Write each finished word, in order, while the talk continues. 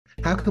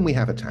how can we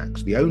have a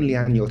tax, the only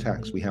annual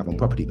tax we have on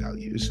property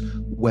values,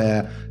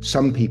 where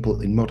some people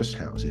in modest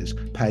houses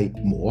pay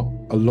more,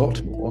 a lot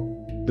more,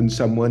 than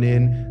someone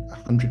in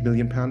 £100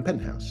 million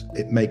penthouse?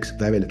 It makes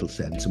very little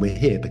sense, and we're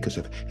here because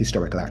of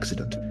historical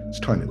accident. It's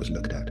time it was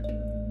looked at.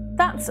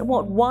 That's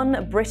what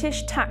one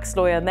British tax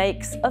lawyer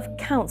makes of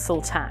council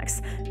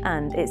tax,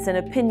 and it's an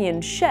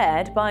opinion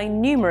shared by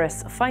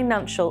numerous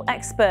financial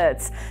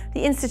experts.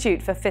 The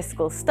Institute for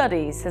Fiscal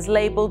Studies has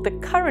labelled the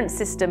current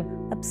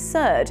system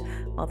absurd,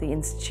 while the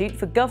Institute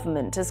for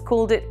Government has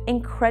called it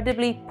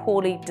incredibly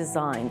poorly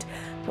designed.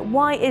 But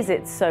why is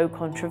it so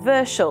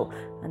controversial,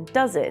 and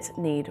does it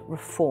need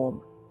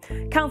reform?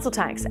 Council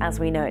tax, as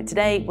we know it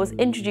today, was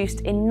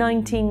introduced in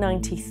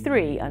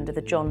 1993 under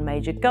the John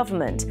Major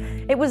government.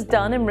 It was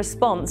done in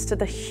response to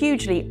the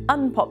hugely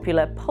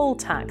unpopular poll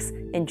tax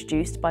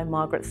introduced by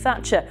Margaret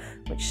Thatcher,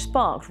 which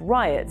sparked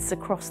riots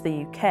across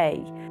the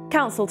UK.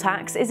 Council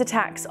tax is a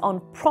tax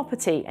on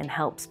property and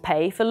helps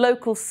pay for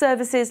local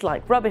services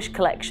like rubbish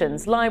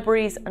collections,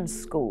 libraries and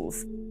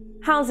schools.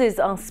 Houses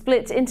are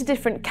split into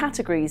different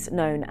categories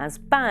known as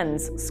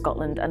bands.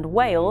 Scotland and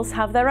Wales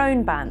have their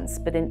own bands,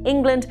 but in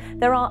England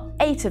there are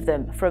 8 of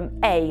them from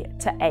A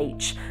to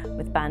H,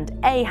 with Band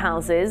A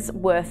houses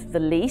worth the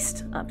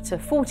least, up to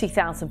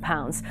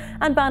 £40,000,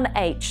 and Band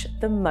H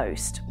the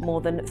most, more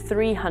than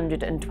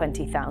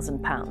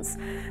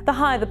 £320,000. The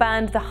higher the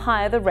band, the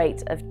higher the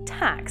rate of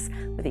tax,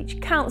 with each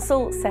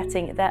council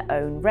setting their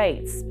own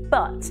rates.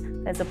 But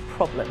there's a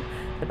problem.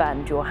 The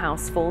band your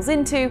house falls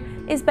into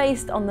is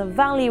based on the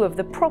value of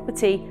the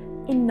property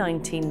in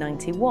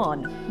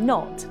 1991,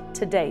 not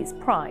today's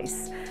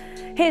price.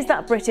 Here's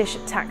that British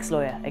tax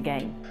lawyer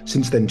again.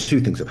 Since then, 2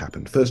 things have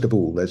happened. First of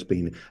all, there's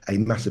been a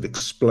massive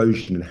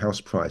explosion in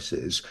house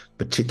prices,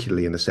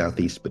 particularly in the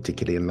southeast,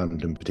 particularly in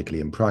London,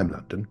 particularly in prime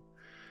London.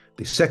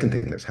 The second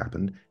thing that's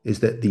happened is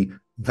that the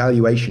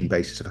valuation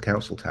basis of a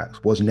council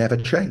tax was never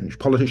changed.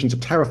 Politicians are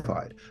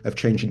terrified of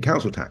changing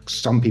council tax.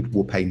 Some people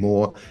will pay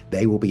more,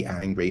 they will be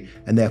angry,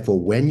 and therefore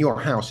when your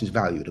house is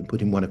valued and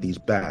put in one of these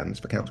bands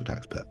for council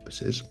tax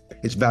purposes,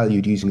 it's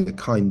valued using a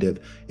kind of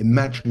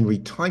imaginary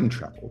time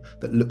travel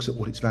that looks at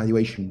what its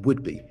valuation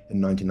would be in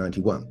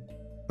 1991.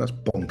 That's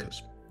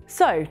bonkers.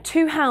 So,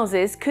 2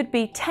 houses could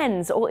be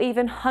tens or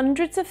even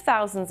hundreds of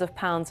thousands of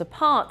pounds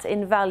apart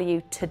in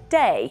value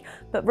today,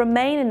 but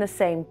remain in the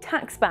same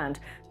tax band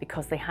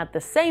because they had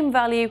the same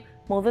value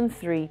more than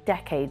 3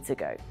 decades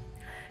ago.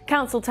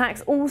 Council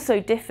tax also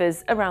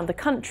differs around the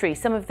country.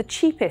 Some of the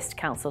cheapest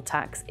council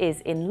tax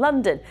is in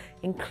London,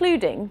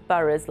 including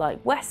boroughs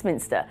like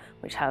Westminster,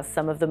 which has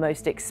some of the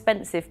most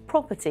expensive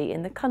property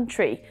in the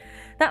country.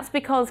 That's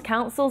because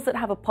councils that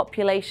have a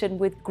population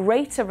with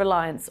greater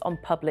reliance on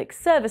public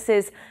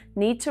services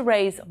need to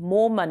raise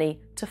more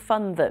money to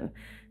fund them.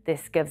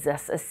 This gives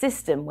us a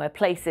system where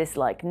places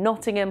like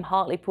Nottingham,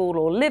 Hartlepool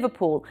or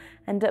Liverpool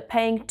end up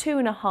paying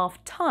 2.5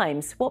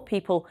 times what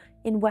people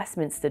in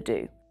Westminster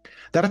do.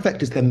 That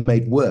effect is then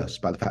made worse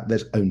by the fact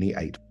there's only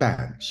 8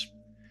 bands.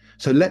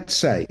 So let's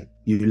say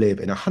you live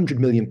in a £100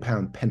 million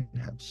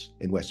penthouse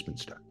in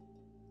Westminster.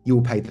 You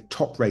will pay the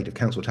top rate of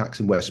council tax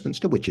in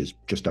Westminster, which is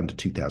just under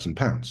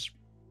 £2,000.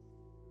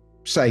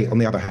 Say, on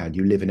the other hand,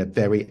 you live in a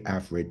very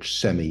average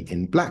semi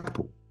in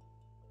Blackpool.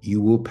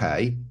 You will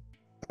pay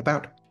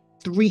about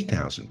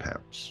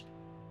 £3,000.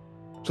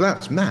 So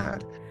that's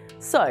mad.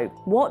 So,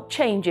 what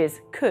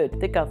changes could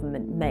the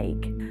government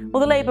make?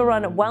 Well, the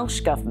Labour-run Welsh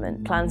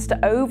Government plans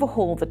to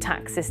overhaul the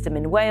tax system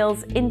in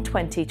Wales in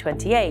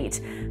 2028.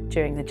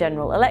 During the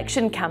general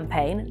election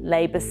campaign,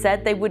 Labour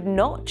said they would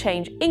not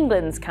change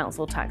England's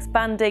council tax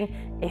banding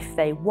if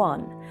they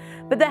won.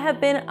 But there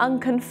have been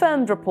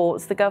unconfirmed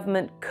reports the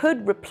government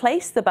could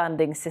replace the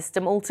banding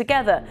system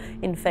altogether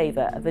in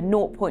favour of a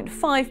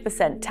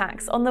 0.5%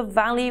 tax on the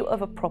value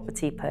of a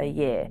property per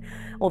year.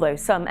 Although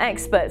some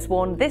experts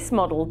warn this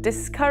model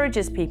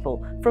discourages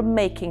people from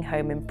making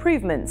home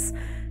improvements.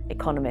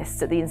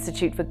 Economists at the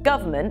Institute for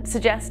Government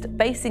suggest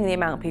basing the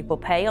amount people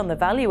pay on the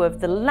value of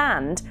the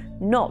land,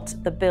 not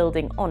the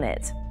building on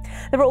it.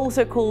 There are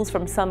also calls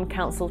from some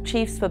council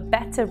chiefs for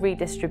better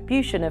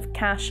redistribution of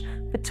cash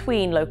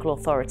between local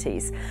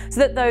authorities, so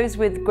that those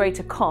with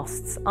greater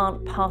costs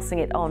aren't passing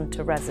it on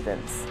to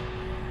residents.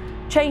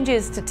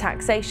 Changes to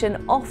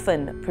taxation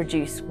often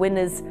produce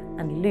winners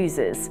and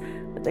losers,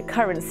 but the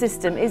current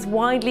system is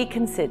widely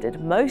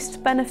considered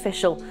most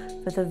beneficial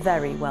for the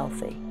very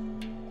wealthy.